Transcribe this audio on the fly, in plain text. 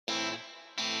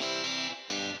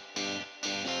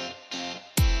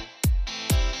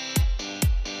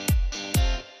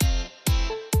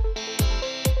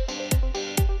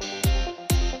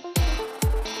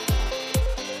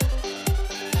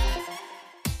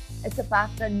It's about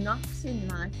the knocks in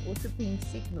life also being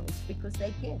signals because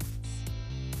they're gifts.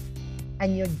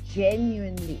 And you're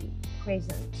genuinely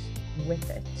present with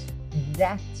it.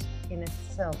 That in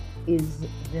itself is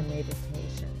the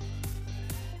meditation.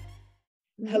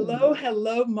 Hello,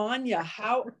 hello, Manya.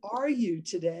 How are you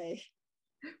today?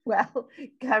 Well,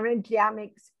 currently I'm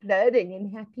exploding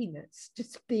in happiness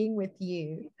just being with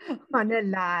you on a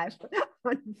live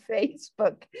on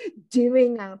Facebook,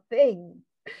 doing our thing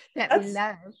that we That's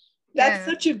love. that's Yeah.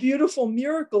 such a beautiful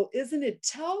miracle, isn't it?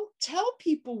 Tell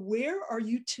people, where are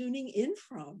you tuning in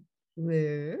from?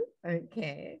 Woo.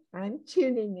 Okay. I'm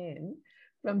tuning in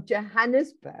from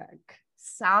Johannesburg,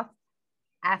 South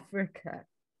Africa,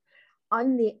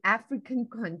 on the African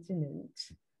continent,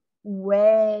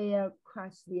 way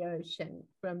across the ocean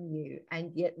from you,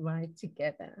 and yet right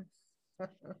together.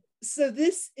 So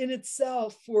this in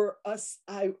itself, for us,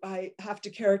 I have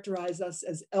to characterize us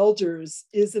as elders,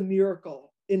 is a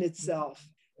miracle in itself,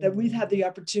 that we've had the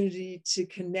opportunity to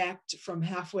connect from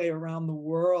halfway around the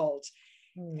world.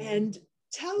 And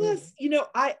tell us,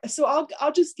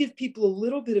 I'll just give people a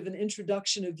little bit of an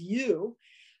introduction of you,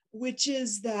 which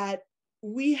is that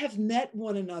we have met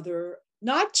one another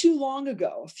not too long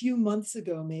ago, a few months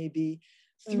ago, maybe,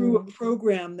 through a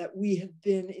program that we have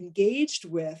been engaged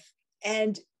with.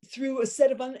 And through a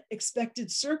set of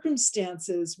unexpected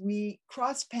circumstances, we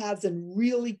crossed paths and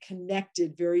really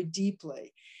connected very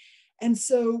deeply. And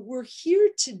so we're here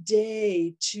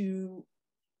today to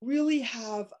really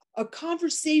have a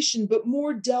conversation, but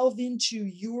more delve into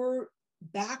your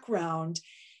background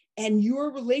and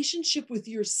your relationship with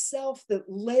yourself that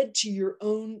led to your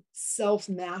own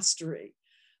self-mastery,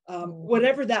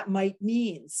 whatever that might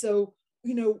mean. So,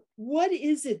 what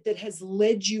is it that has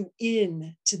led you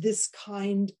in to this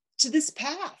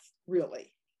path,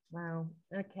 really? Wow.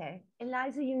 Okay.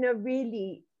 Eliza,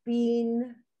 really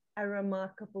been a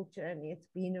remarkable journey. It's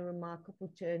been a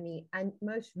remarkable journey. And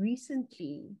most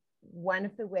recently, one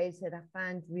of the ways that I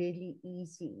find really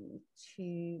easy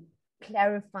to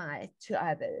clarify to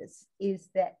others is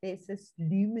that there's this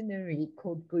luminary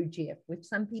called Gurdjieff, which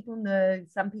some people know,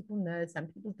 some people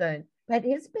don't. But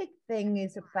his big thing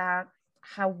is about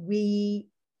how we're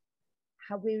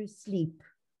asleep,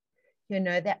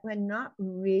 that we're not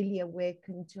really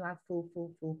awakened to our full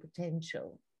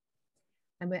potential.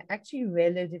 And we're actually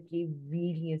relatively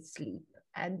really asleep.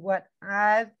 And what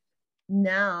I've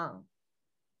now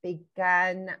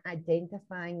begun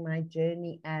identifying my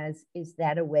journey as is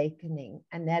that awakening,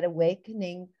 and that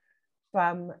awakening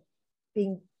from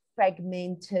being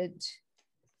fragmented,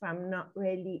 from not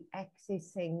really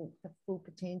accessing the full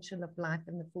potential of life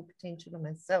and the full potential of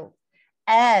myself.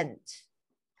 And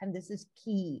this is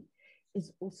key,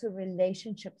 is also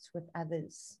relationships with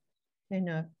others,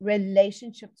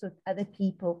 relationships with other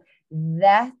people.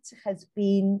 That has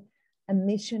been a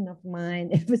mission of mine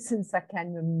ever since I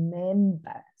can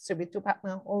remember. So we talk about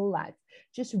my whole life,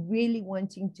 just really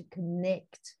wanting to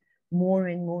connect more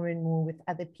and more and more with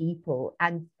other people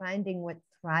and finding what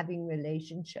thriving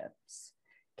relationships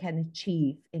can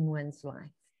achieve in one's life.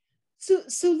 So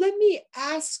let me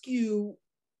ask you,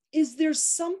 is there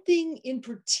something in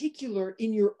particular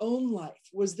in your own life?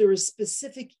 Was there a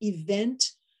specific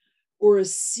event or a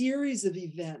series of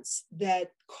events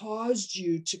that caused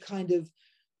you to kind of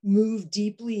move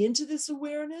deeply into this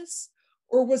awareness?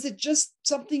 Or was it just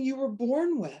something you were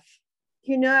born with?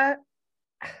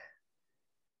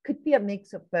 Could be a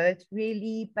mix of both,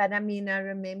 really. But I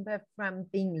remember from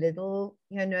being little,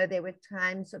 there were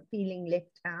times of feeling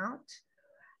left out.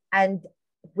 And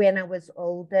when I was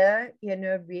older,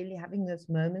 really having those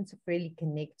moments of really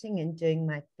connecting and doing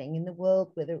my thing in the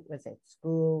world, whether it was at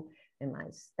school, in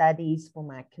my studies, for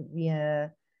my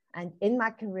career, and in my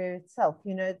career itself,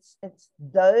 it's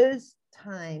those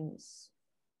times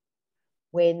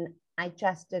when I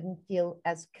just didn't feel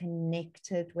as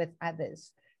connected with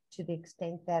others to the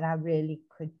extent that I really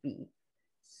could be.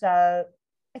 So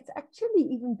it's actually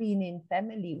even been in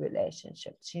family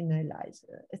relationships,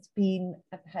 Liza.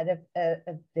 I've had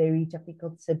a very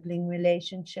difficult sibling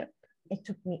relationship. It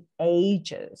took me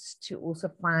ages to also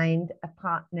find a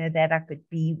partner that I could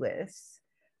be with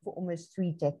for almost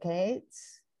 3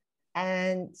 decades.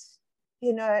 And,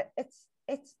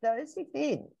 it's those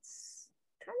events.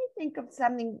 Trying to think of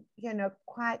something,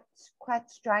 quite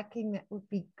striking that would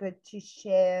be good to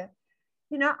share.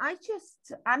 I'm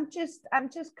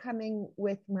just coming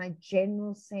with my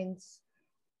general sense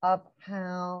of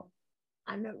how,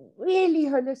 on a really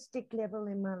holistic level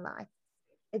in my life,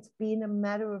 it's been a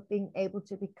matter of being able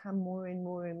to become more and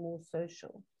more and more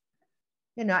social.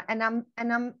 And I'm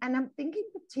thinking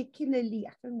particularly,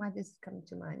 I don't know why this is coming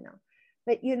to mind now,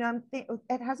 But, you know,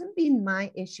 it hasn't been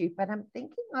my issue, but I'm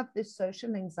thinking of the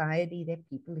social anxiety that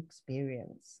people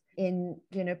experience in,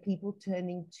 you know, people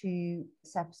turning to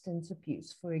substance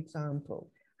abuse, for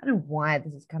example. I don't know why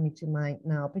this is coming to mind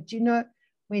now, but, you know,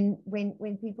 when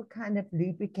people kind of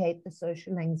lubricate the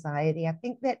social anxiety, I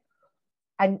think that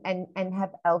and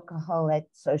have alcohol at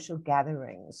social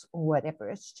gatherings or whatever.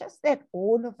 It's just that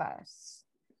all of us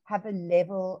have a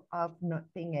level of not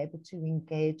being able to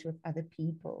engage with other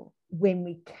people when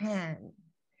we can.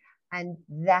 And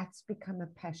that's become a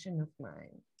passion of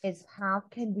mine, is how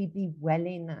can we be well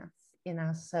enough in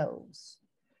ourselves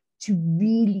to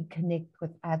really connect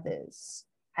with others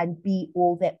and be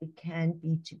all that we can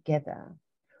be together,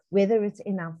 whether it's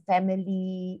in our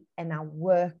family and our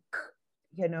work,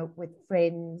 you know, with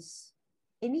friends,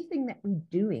 anything that we're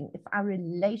doing, if our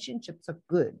relationships are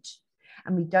good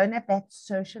and we don't have that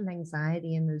social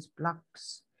anxiety and those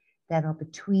blocks that are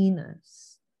between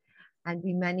us, and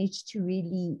we manage to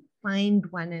really find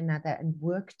one another and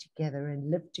work together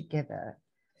and live together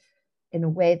in a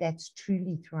way that's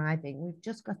truly thriving, we've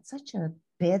just got such a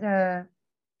better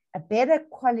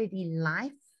quality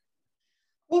life.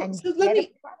 Well, so let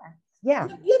me yeah.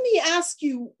 Let me ask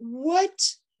you,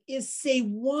 what is, say,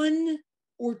 one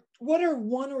or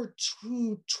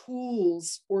two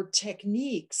tools or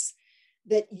techniques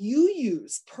that you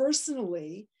use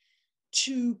personally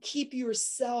to keep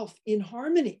yourself in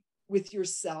harmony with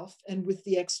yourself and with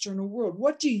the external world?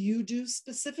 What do you do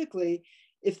specifically,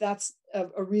 if that's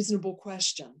a reasonable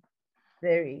question?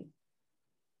 Very,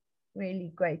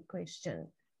 really great question.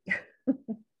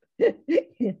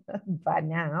 You know, by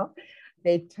now,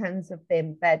 there are tons of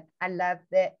them, but I love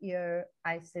that you're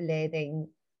isolating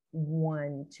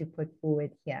one to put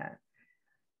forward here.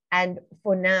 And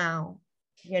for now,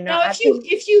 you know, now,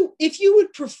 if you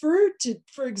would prefer to,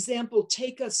 for example,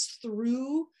 take us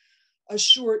through a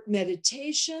short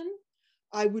meditation,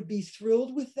 I would be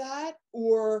thrilled with that.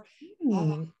 Or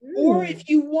if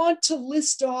you want to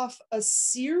list off a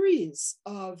series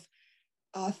of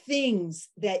things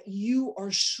that you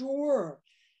are sure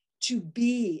to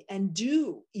be and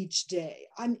do each day,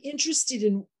 I'm interested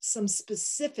in some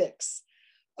specifics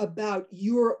about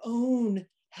your own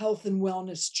health and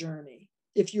wellness journey,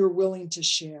 if you're willing to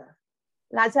share.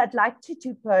 Liza, I'd like to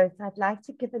do both. I'd like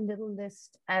to give a little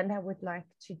list, and I would like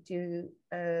to do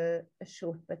a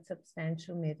short but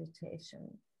substantial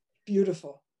meditation.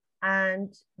 Beautiful.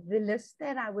 And the list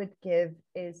that I would give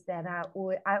is that I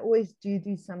always do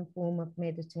some form of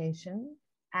meditation.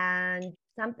 And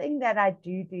something that I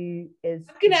do is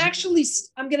I'm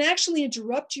going to actually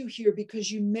interrupt you here,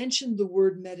 because you mentioned the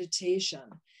word meditation.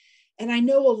 And I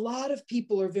know a lot of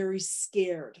people are very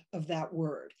scared of that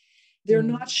word. They're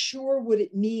not sure what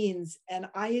it means. And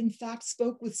I, in fact,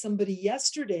 spoke with somebody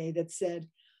yesterday that said,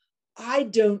 I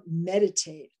don't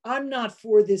meditate. I'm not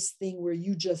for this thing where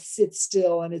you just sit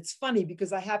still. And it's funny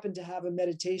because I happen to have a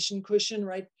meditation cushion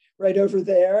right over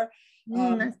there.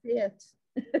 I see it.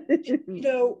 You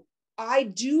know, I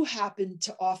do happen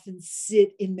to often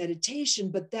sit in meditation,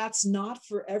 but that's not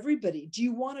for everybody. Do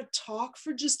you want to talk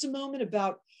for just a moment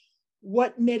about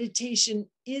what meditation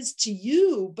is to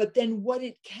you, but then what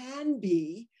it can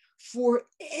be for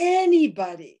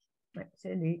anybody?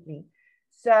 Absolutely.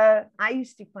 So I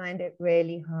used to find it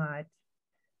really hard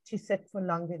to sit for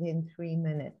longer than 3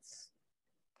 minutes.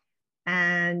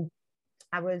 And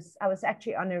I was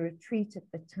actually on a retreat at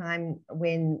the time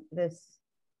when this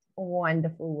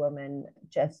wonderful woman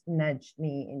just nudged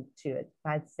me into it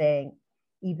by saying,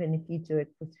 even if you do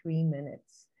it for 3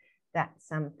 minutes, that's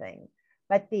something.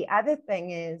 But the other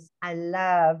thing is, I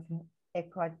love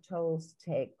Eckhart Tolle's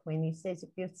take when he says, if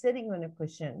you're sitting on a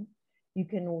cushion, you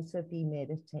can also be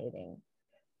meditating.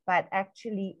 But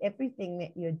actually, everything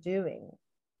that you're doing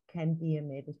can be a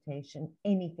meditation,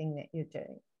 anything that you're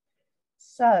doing.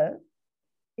 So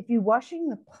if you're washing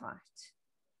the pot,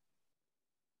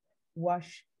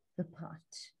 wash the pot.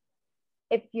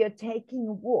 If you're taking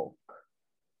a walk,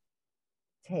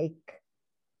 take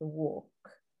the walk.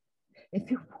 If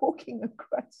you're walking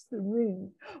across the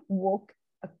room, walk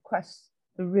across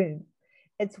the room.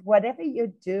 It's whatever you're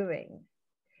doing.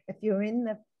 If you're in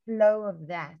the flow of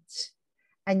that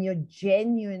and you're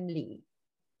genuinely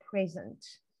present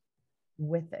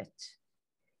with it,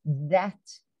 that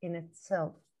in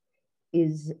itself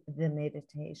is the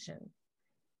meditation.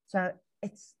 So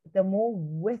it's the more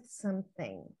with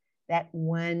something that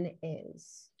one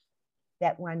is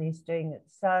doing it.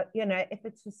 So, you know, if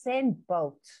it's Usain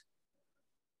Bolt,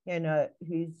 you know,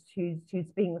 who's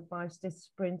being the fastest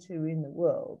sprinter in the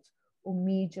world, or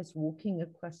me just walking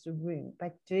across the room,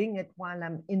 but doing it while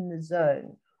I'm in the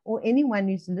zone, or anyone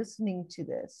who's listening to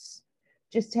this,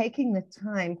 just taking the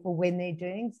time for when they're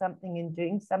doing something and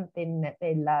doing something that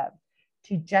they love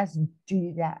to just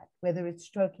do that, whether it's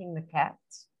stroking the cat,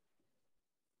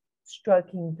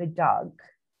 stroking the dog,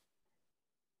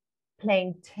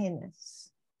 playing tennis,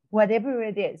 whatever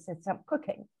it is, it's up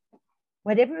cooking,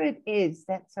 whatever it is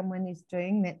that someone is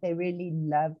doing that they really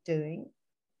love doing,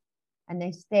 and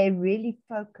they stay really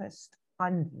focused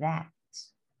on that.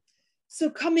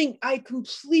 So I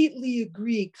completely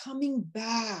agree, coming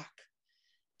back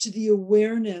to the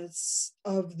awareness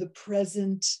of the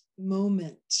present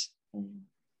moment,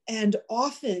 and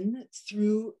often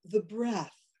through the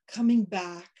breath, coming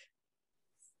back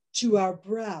to our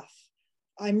breath.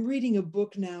 I'm reading a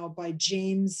book now by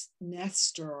James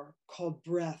Nestor called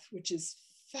Breath, which is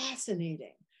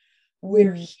fascinating,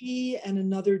 where he and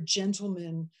another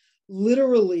gentleman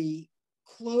literally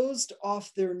closed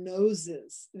off their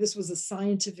noses. This was a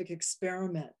scientific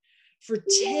experiment for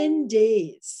 10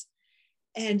 days.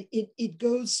 And it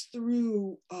goes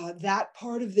through that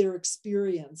part of their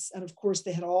experience. And of course,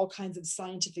 they had all kinds of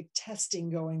scientific testing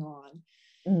going on.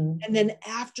 And then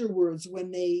afterwards,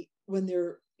 when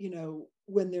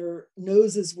their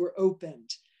noses were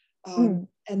opened, and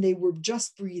they were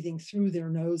just breathing through their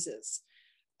noses.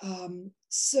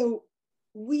 So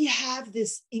we have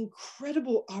this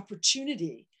incredible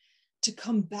opportunity to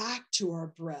come back to our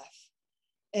breath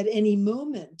at any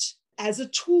moment as a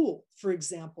tool, for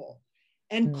example,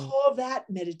 and call that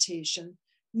meditation.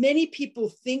 Many people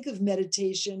think of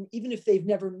meditation, even if they've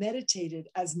never meditated,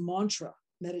 as mantra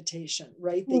meditation,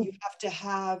 right? That you have to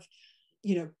have,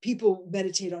 people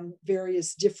meditate on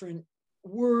various different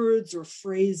words or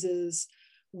phrases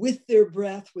with their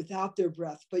breath, without their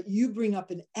breath. But you bring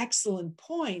up an excellent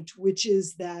point, which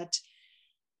is that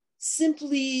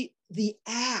simply the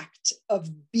act of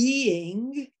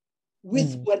being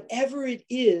with whatever it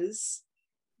is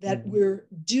that we're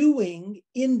doing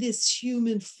in this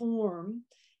human form,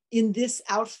 in this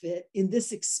outfit, in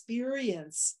this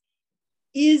experience,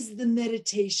 is the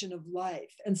meditation of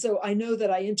life. And so I know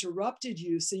that I interrupted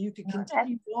you, so you could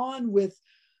continue on with,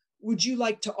 would you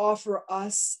like to offer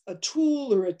us a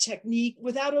tool or a technique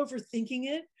without overthinking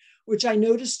it, which I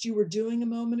noticed you were doing a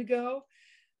moment ago,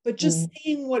 but just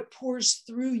seeing what pours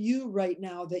through you right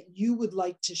now that you would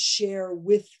like to share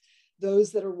with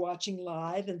those that are watching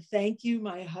live. And thank you,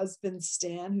 my husband,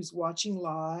 Stan, who's watching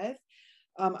live.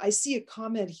 I see a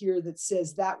comment here that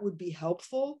says that would be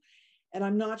helpful. And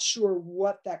I'm not sure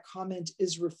what that comment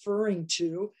is referring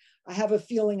to. I have a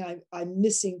feeling I'm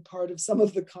missing part of some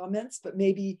of the comments, but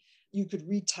maybe you could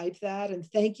retype that. And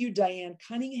thank you, Diane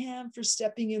Cunningham, for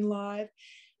stepping in live.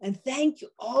 And thank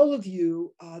all of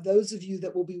you, those of you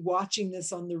that will be watching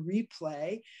this on the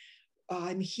replay.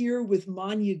 I'm here with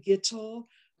Manya Gittel,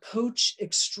 coach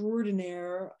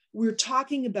extraordinaire. We're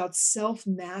talking about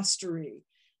self-mastery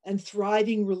and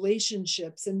thriving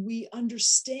relationships. And we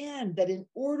understand that in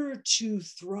order to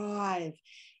thrive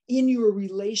in your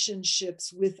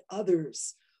relationships with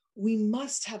others, we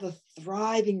must have a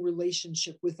thriving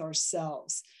relationship with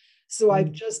ourselves. So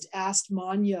I've just asked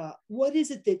Manya, what is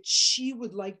it that she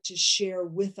would like to share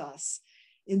with us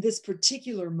in this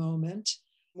particular moment,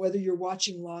 whether you're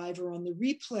watching live or on the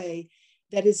replay,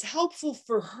 that is helpful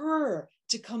for her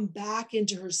to come back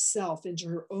into herself, into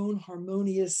her own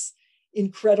harmonious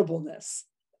incredibleness.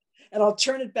 And I'll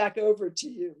turn it back over to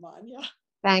you, Manya.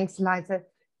 Thanks, Liza.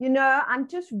 I'm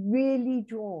just really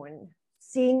drawn,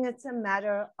 seeing it's a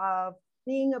matter of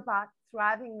being about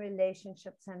thriving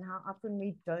relationships and how often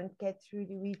we don't get through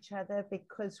to each other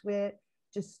because we're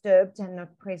disturbed and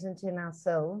not present in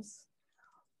ourselves.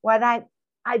 What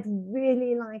I'd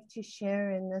really like to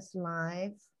share in this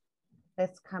live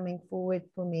that's coming forward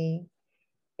for me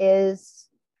is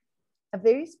a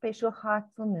very special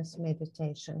heartfulness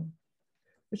meditation,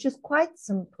 which is quite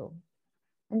simple.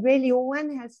 And really all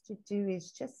one has to do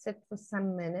is just sit for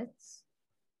some minutes.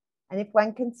 And if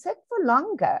one can sit for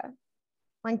longer,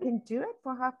 one can do it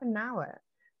for half an hour,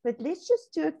 but let's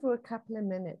just do it for a couple of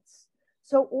minutes.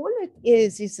 So all it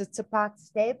is it's about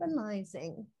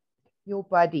stabilizing your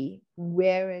body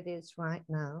where it is right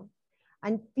now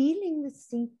and feeling the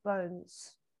seat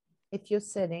bones. If you're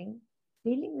sitting,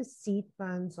 feeling the seat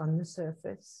bones on the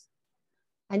surface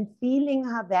and feeling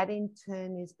how that in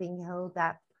turn is being held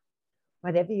up.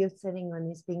 Whatever you're sitting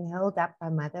on is being held up by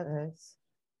Mother Earth.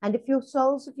 And if your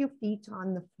soles of your feet are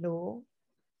on the floor,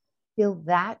 feel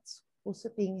that also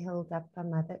being held up by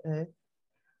Mother Earth.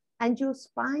 And your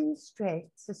spine straight,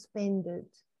 suspended,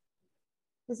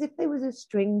 as if there was a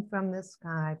string from the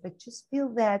sky, but just feel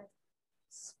that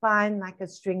spine like a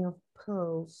string of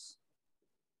pearls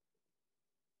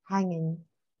hanging.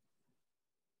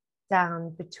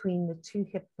 down between the two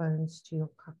hip bones to your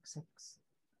coccyx.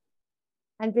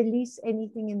 And release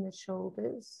anything in the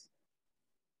shoulders.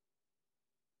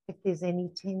 If there's any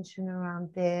tension around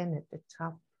there and at the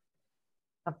top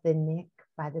of the neck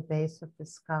by the base of the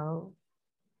skull,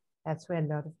 that's where a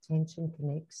lot of tension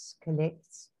collects.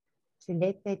 To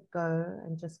let that go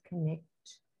and just connect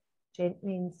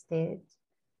gently instead.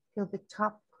 Feel the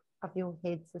top of your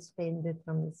head suspended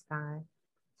from the sky.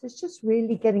 So it's just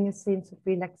really getting a sense of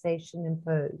relaxation and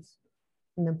pose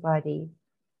in the body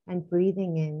and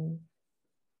breathing in,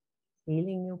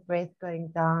 feeling your breath going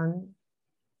down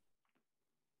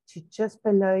to just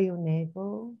below your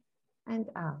navel and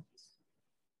out.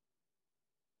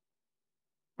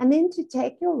 And then to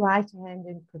take your right hand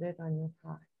and put it on your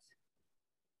heart.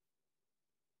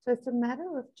 So it's a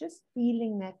matter of just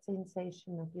feeling that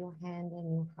sensation of your hand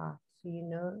and your heart, so you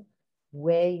know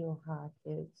where your heart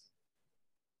is.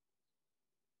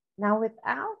 Now,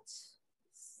 without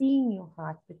seeing your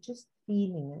heart, but just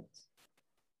feeling it,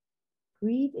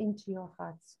 breathe into your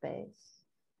heart space.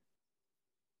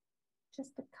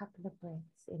 Just a couple of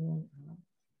breaths in and out.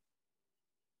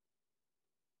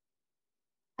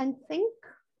 And think,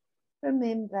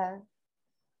 remember,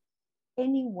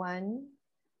 anyone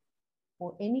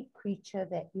or any creature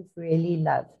that you've really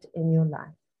loved in your life.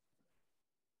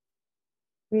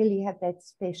 Really have that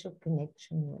special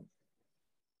connection with.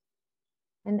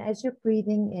 And as you're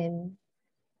breathing in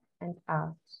and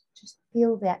out, just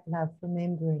feel that love,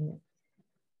 remembering it.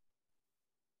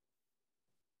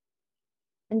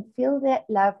 And feel that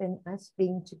love in us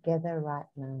being together right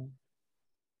now.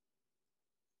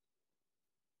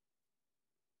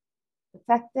 The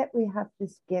fact that we have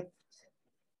this gift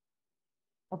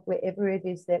of wherever it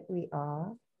is that we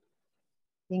are,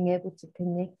 being able to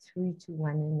connect through to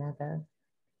one another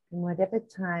in whatever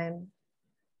time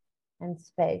and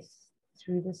space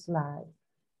through this life,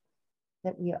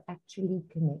 that we are actually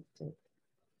connected.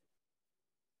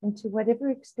 And to whatever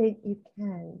extent you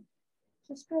can,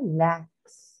 just relax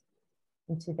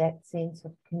into that sense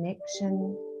of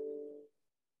connection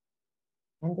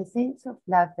and the sense of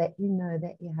love that you know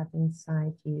that you have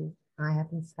inside you, I have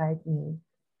inside me,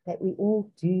 that we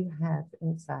all do have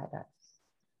inside us.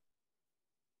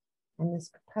 And this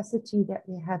capacity that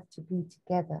we have to be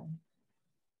together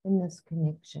in this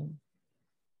connection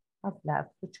of love,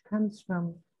 which comes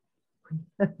from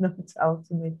not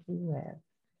ultimately where,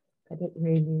 but it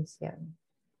really is here.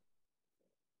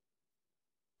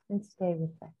 And stay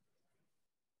with that.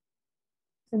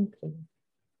 Simply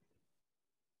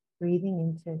breathing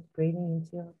into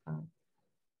your heart.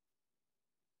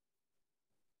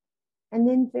 And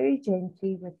then very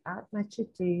gently, without much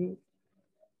ado,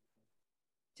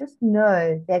 just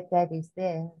know that that is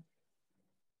there.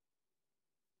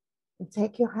 And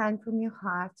take your hand from your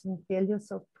heart and feel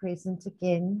yourself present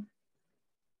again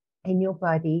in your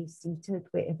body, seated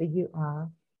wherever you are,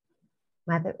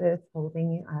 Mother Earth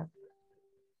holding you up.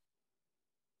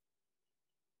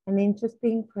 And then just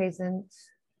being present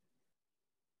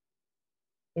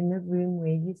in the room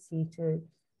where you're seated,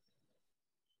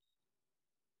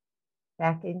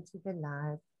 back into the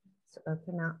light. So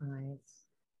open our eyes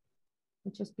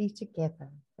and just be together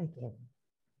again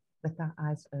with our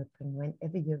eyes open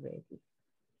whenever you're ready.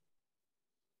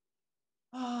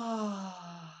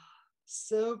 Ah,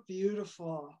 so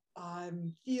beautiful.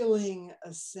 I'm feeling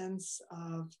a sense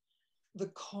of the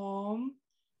calm,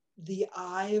 the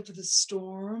eye of the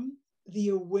storm, the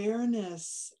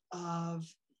awareness of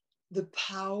the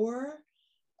power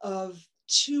of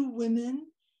two women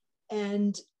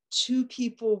and two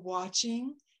people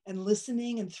watching and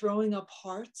listening and throwing up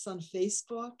hearts on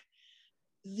Facebook,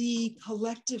 the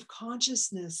collective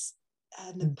consciousness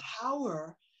and the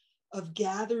power of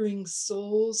gathering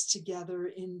souls together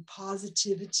in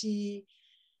positivity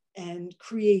and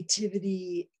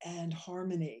creativity and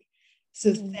harmony.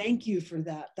 So thank you for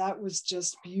that. That was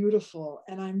just beautiful.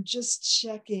 And I'm just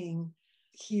checking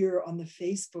here on the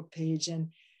Facebook page, and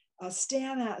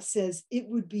Stan says it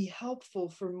would be helpful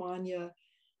for Manya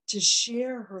to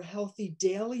share her healthy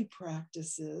daily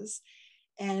practices.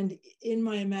 And in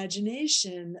my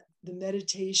imagination, the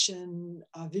meditation,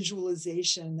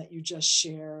 visualization that you just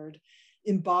shared,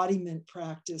 embodiment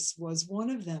practice was one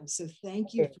of them. So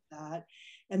thank you for that.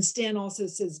 And Stan also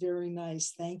says, very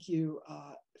nice. Thank you,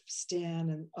 Stan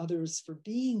and others, for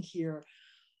being here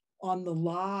on the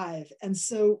live. And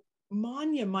so,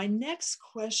 Manya, my next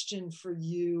question for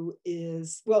you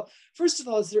is, well, first of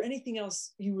all, is there anything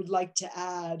else you would like to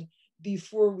add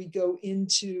before we go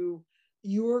into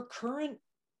your current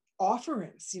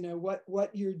offerings, you know, what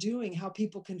you're doing, how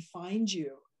people can find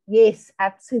you? Yes,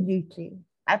 absolutely.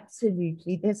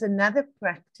 Absolutely. There's another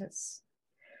practice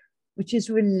which is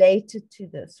related to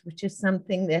this, which is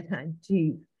something that I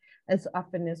do as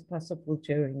often as possible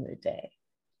during the day.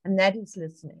 And that is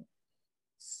listening.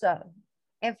 So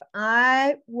if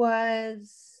I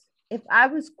was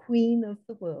queen of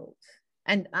the world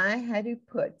and I had to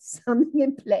put something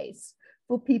in place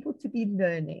for people to be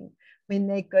learning when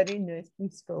they go to nursery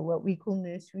school, what we call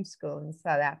nursery school in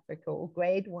South Africa, or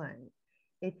grade 1,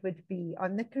 it would be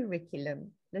on the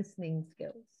curriculum, listening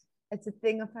skills. It's a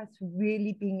thing of us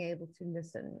really being able to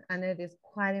listen. And it is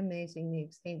quite amazing the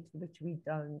extent to which we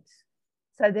don't.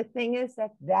 So the thing is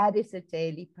that is a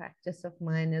daily practice of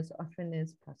mine as often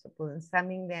as possible, and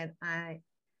something that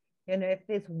if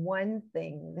there's one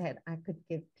thing that I could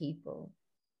give people,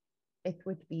 it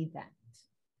would be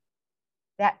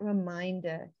that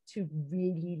reminder to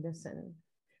really listen.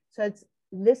 So it's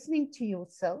listening to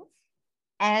yourself,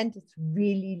 and it's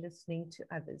really listening to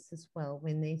others as well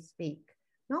when they speak.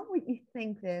 Not what you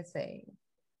think they're saying,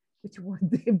 but what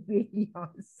they really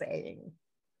are saying.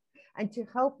 And to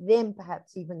help them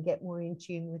perhaps even get more in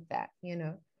tune with that,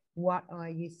 what are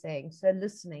you saying? So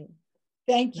listening.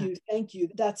 Thank you.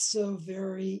 That's so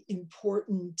very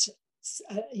important.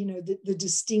 The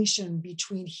distinction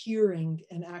between hearing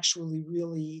and actually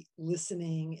really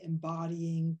listening,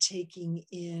 embodying, taking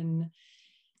in,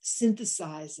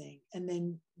 synthesizing, and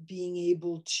then being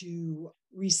able to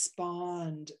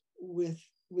respond with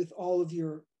all of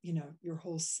your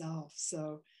whole self.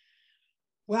 So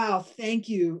wow, thank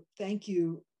you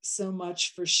so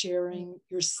much for sharing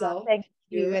yourself. Thank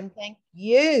you, and thank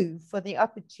you for the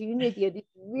opportunity. It is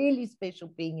really special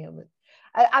being here.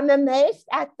 I'm amazed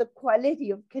at the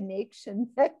quality of connection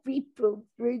that we pulled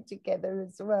through together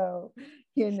as well.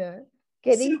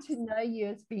 Getting to know you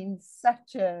has been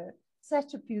such a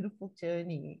beautiful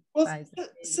journey. Well,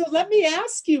 so let me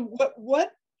ask you,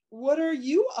 what are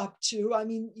you up to? I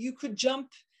mean, you could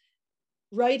jump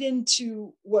right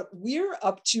into what we're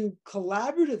up to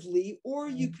collaboratively, or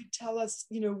you could tell us,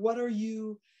 what are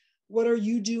you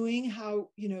doing? How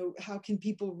can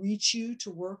people reach you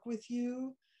to work with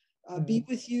you, be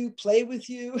with you, play with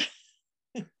you?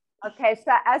 Okay,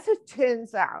 so as it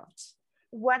turns out,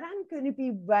 what I'm going to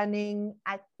be running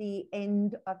at the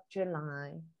end of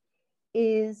July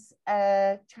is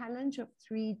a challenge of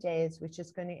 3 days, which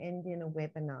is going to end in a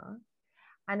webinar.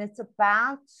 And it's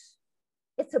about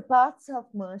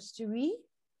self-mastery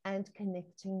and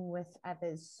connecting with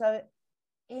others. So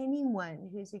anyone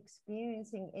who's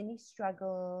experiencing any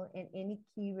struggle in any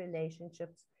key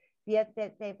relationships, be it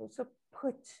that they've also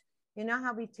put,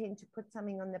 how we tend to put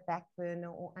something on the back burner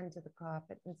or under the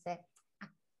carpet and say,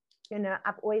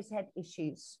 I've always had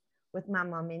issues with my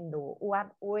mom-in-law, or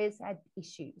I've always had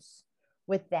issues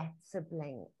with that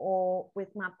sibling, or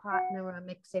with my partner, I'm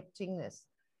accepting this,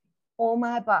 or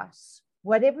my boss.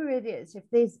 Whatever it is, if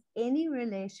there's any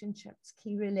relationships,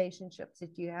 key relationships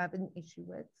that you have an issue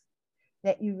with,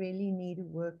 that you really need to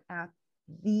work out,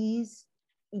 these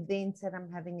events that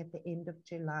I'm having at the end of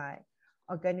July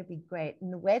are going to be great.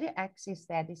 And the way to access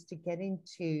that is to get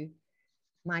into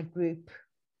my group.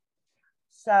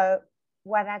 So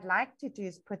what I'd like to do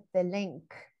is put the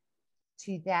link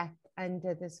to that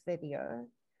under this video.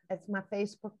 It's my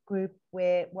Facebook group,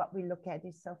 where what we look at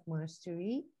is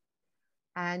self-mastery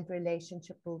and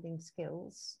relationship building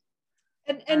skills.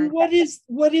 And what is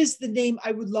the name?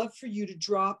 I would love for you to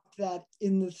drop that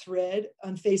in the thread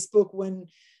on Facebook when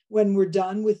we're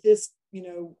done with this.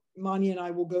 Manya and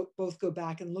I will both go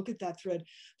back and look at that thread.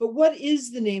 But what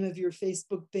is the name of your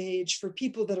Facebook page for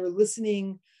people that are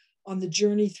listening on the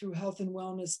Journey Through Health and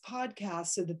Wellness podcast,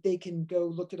 so that they can go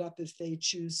look it up if they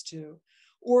choose to?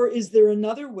 Or is there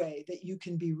another way that you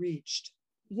can be reached?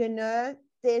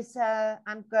 There's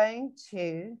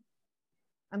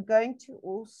I'm going to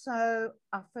also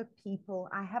offer people,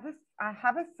 I have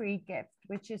a free gift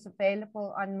which is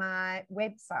available on my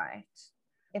website.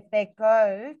 If they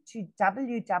go to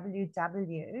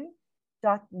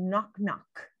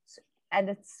www.knockknock, and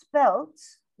it's spelled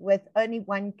with only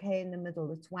one K in the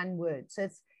middle, it's one word. So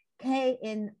it's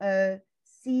KNOCKNOCK,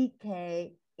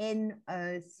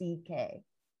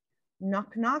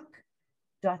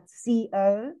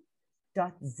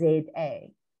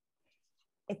 knockknock.co.za.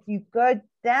 If you go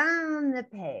down the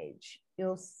page,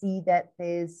 you'll see that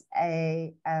there's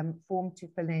a form to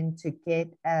fill in to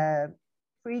get a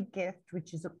free gift,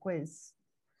 which is a quiz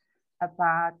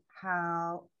about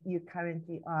how you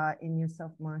currently are in your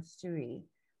self-mastery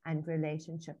and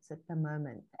relationships at the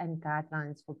moment, and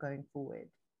guidelines for going forward.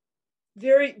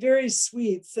 Very, very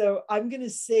sweet. So I'm going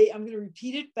to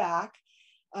repeat it back.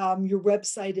 Your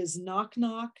website is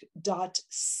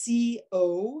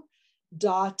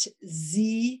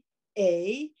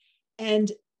knockknock.co.za,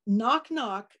 and Knock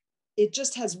Knock it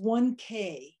just has one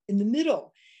K in the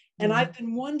middle. And I've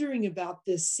been wondering about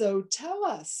this. So tell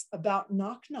us about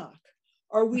knock knock.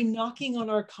 Are we knocking on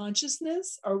our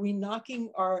consciousness? Are we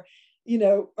knocking our,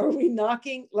 are we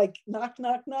knocking like knock,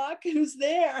 knock, knock? Who's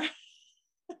there?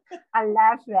 I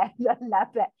love that. I love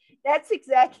that. That's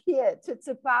exactly it. It's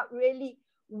about really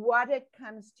what it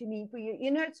comes to mean for you.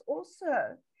 It's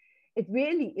also, it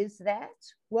really is that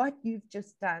what you've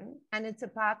just done. And it's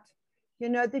about,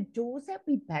 the doors that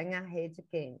we bang our heads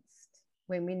against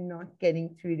when we're not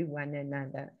getting through to one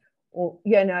another, or,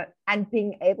 and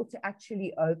being able to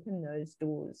actually open those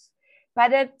doors.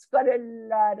 But it's got a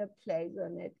lot of plays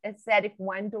on it. It's that if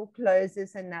one door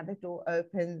closes, another door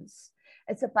opens.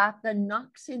 It's about the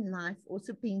knocks in life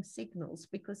also being signals,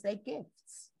 because they're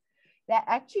gifts. They're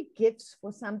actually gifts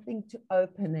for something to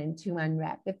open and to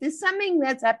unwrap. If there's something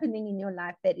that's happening in your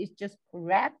life that is just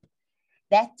crap,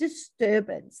 that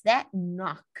disturbance, that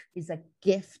knock is a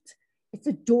gift. It's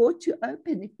a door to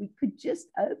open if we could just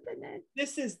open it.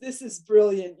 This is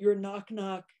brilliant. Your knock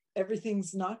knock,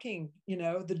 everything's knocking,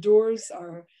 the doors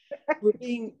are,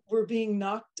 we're being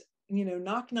knocked,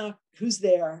 knock knock, who's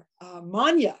there?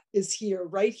 Manya is here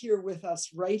with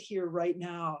us right here, right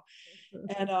now.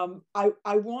 And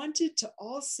I wanted to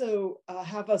also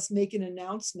have us make an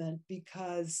announcement,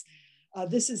 because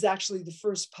this is actually the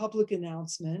first public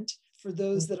announcement for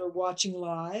those that are watching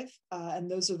live, and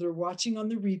those that are watching on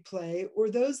the replay,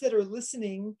 or those that are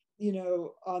listening,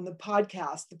 on the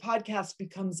podcast. The podcast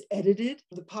becomes edited.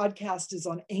 The podcast is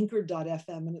on anchor.fm,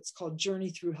 and it's called Journey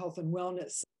Through Health and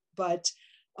Wellness. But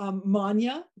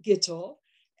Manya Gittel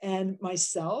and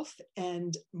myself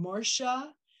and Marsha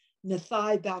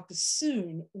Nathai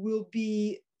Balkasoon will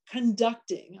be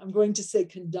conducting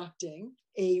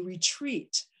a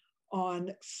retreat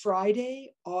on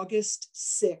Friday, August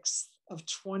 6th of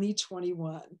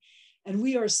 2021. And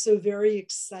we are so very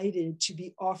excited to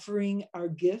be offering our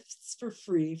gifts for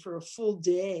free for a full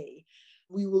day.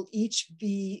 We will each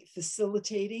be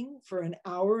facilitating for an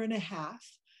hour and a half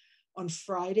on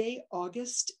Friday,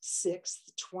 August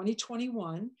 6th,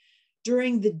 2021.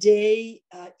 During the day,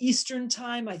 Eastern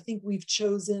time, I think we've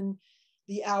chosen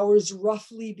the hours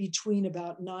roughly between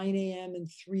about 9 a.m. and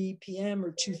 3 p.m.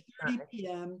 or 2:30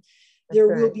 p.m. There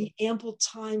will be ample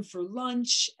time for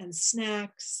lunch and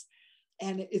snacks.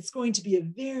 And it's going to be a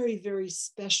very, very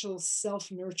special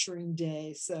self-nurturing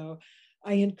day. So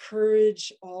I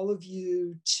encourage all of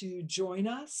you to join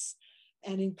us,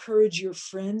 and encourage your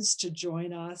friends to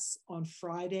join us on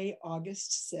Friday,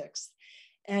 August 6th.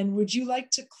 And would you like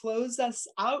to close us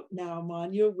out now,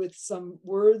 Manya, with some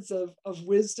words of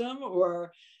wisdom,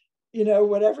 or,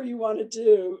 whatever you want to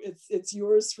do? It's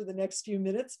yours for the next few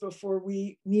minutes before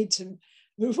we need to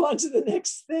move on to the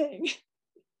next thing.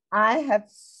 I have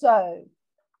so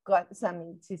got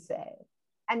something to say.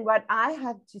 And what I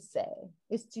have to say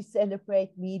is to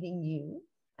celebrate meeting you.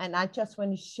 And I just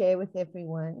want to share with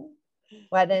everyone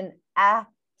what an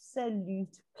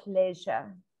absolute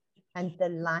pleasure and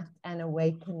delight and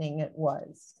awakening it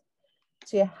was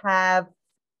to have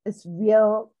this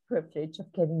real privilege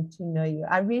of getting to know you.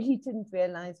 I really didn't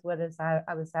realize what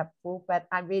I was up for, but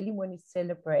I really want to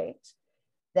celebrate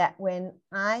that when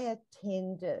I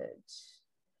attended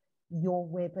your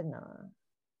webinar,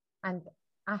 and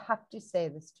I have to say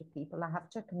this to people, I have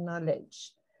to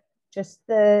acknowledge just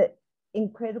the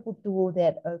incredible door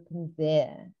that opened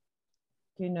there,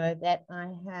 that I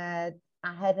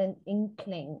had an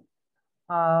inkling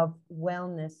of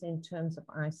wellness in terms of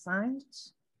eyesight,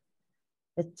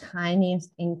 the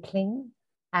tiniest inkling.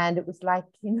 And it was like,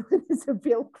 there's a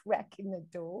real crack in the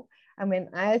door. And when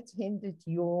I attended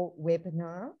your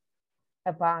webinar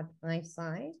about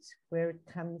eyesight, where it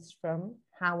comes from,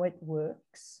 how it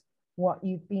works, what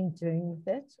you've been doing with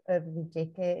it over the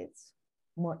decades,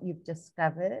 what you've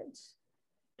discovered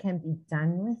can be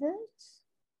done with it,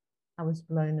 I was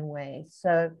blown away.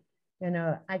 So,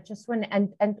 I just want to,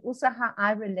 and also how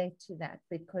I relate to that,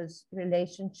 because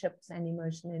relationships and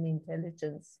emotional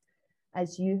intelligence,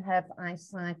 as you have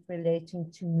eyesight relating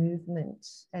to movement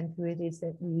and who it is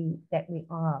that we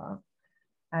are,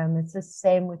 it's the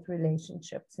same with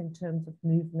relationships in terms of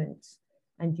movement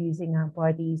and using our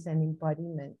bodies and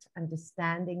embodiment,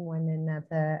 understanding one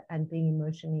another and being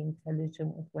emotionally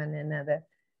intelligent with one another.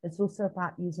 It's also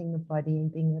about using the body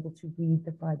and being able to read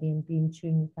the body and be in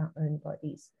tune with our own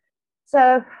bodies.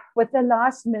 So with the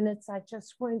last minutes, I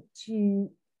just want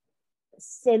to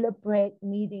celebrate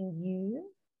meeting you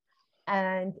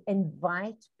and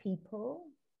invite people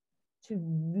to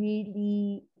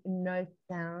really note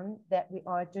down that we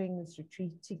are doing this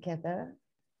retreat together,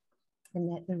 and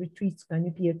that the retreat's going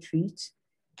to be a treat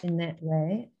in that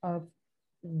way of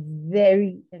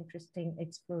very interesting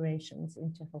explorations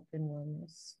into health and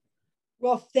wellness.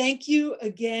 Well, thank you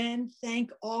again.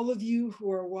 Thank all of you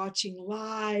who are watching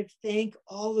live. Thank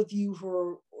all of you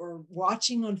who are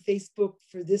watching on Facebook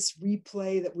for this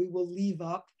replay that we will leave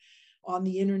up on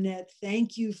the internet.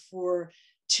 Thank you for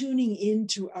tuning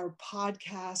into our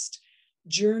podcast,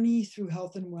 Journey Through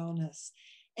Health and Wellness.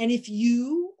 And if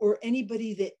you or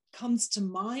anybody that comes to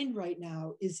mind right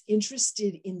now is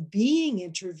interested in being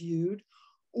interviewed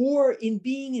or in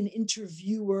being an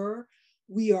interviewer,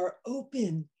 we are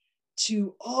open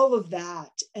to all of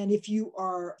that. And if you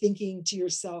are thinking to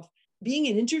yourself, being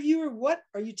an interviewer, what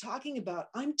are you talking about?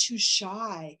 I'm too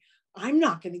shy. I'm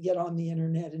not going to get on the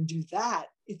internet and do that.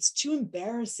 It's too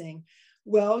embarrassing.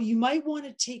 Well, you might want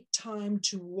to take time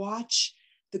to watch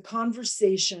the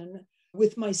conversation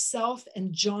with myself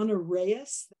and Jonna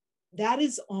Reyes. That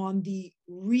is on the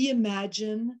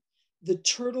Reimagine the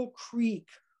Turtle Creek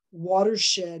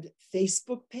Watershed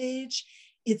Facebook page.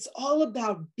 It's all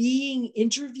about being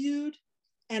interviewed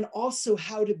and also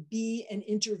how to be an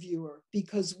interviewer,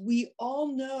 because we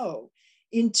all know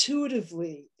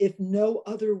intuitively, if no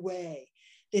other way,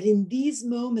 that in these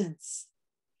moments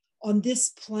on this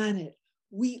planet,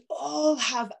 we all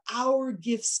have our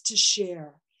gifts to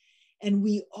share, and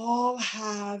we all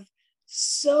have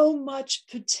so much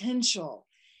potential,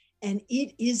 and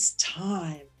it is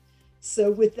time.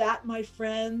 So with that, my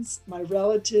friends, my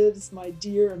relatives, my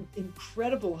dear,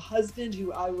 incredible husband,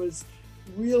 who I was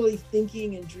really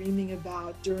thinking and dreaming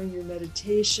about during your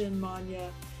meditation,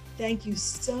 Manya, thank you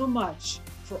so much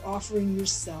for offering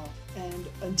yourself. And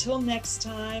until next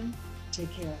time,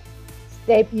 take care.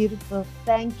 Stay beautiful.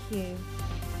 Thank you.